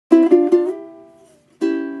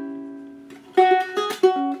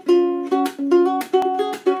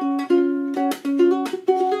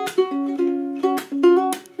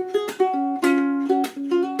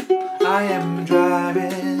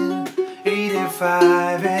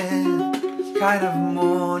5 in kind of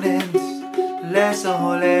mornings, less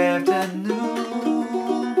all afternoon.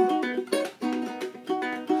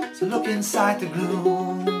 So look inside the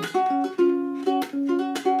gloom.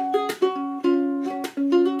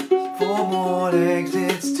 4 more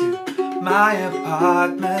exits to my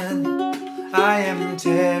apartment. I am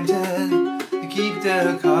tempted to keep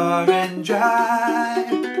the car and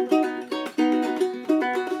drive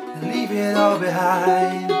and leave it all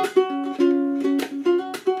behind.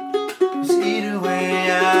 'Cause either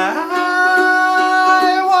way I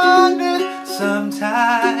wonder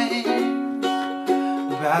sometimes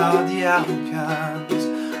about the outcomes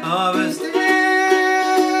of a still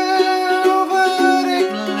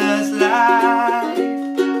verdictless life.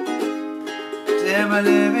 Am I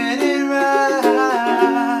living it right?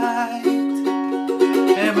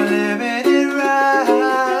 Am I living it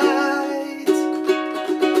right?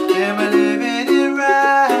 Am I living it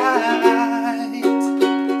right?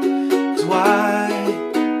 'Cause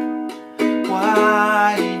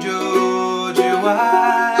why, Georgia, why?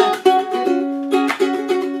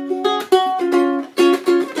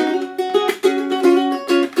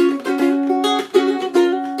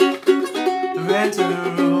 Rent a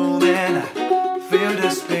room and I fill the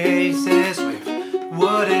spaces with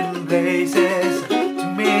wooden places to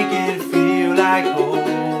make it feel like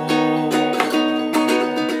home.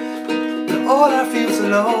 But all I feel's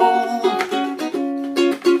alone.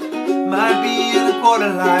 Might be in a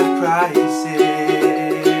quarter-life crisis,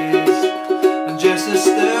 just a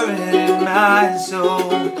stirring in my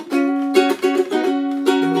soul.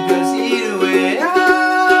 Because either way I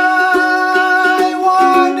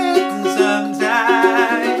wonder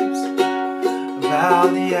sometimes about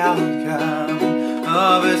the outcome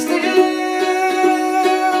of a still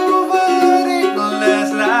verdictless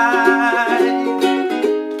life.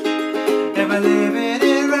 Am I living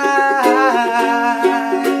it right?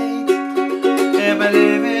 Am I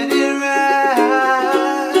living it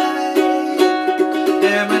right?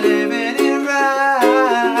 Am I living it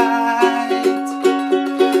right?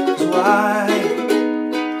 'Cause why,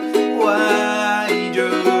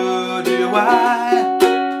 Georgia, why?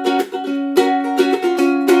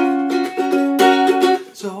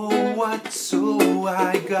 So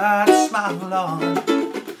I got a smile on.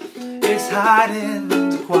 It's hiding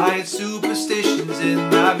the quiet superstitions in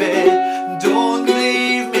my bed. Don't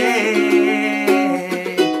believe me,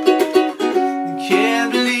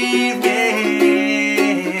 can't believe me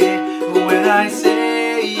when I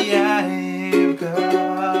say I've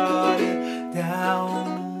got it down.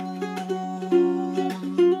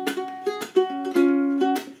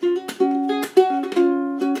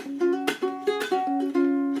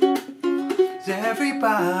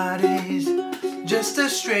 Everybody's just a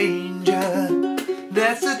stranger,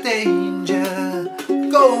 that's the danger,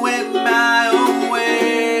 going my own way.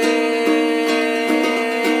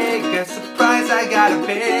 That's the price I gotta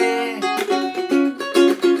pay.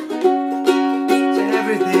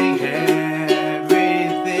 Everything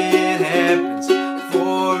happens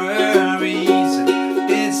for a reason.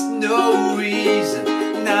 It's no reason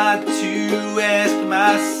not to ask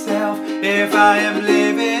myself if I am living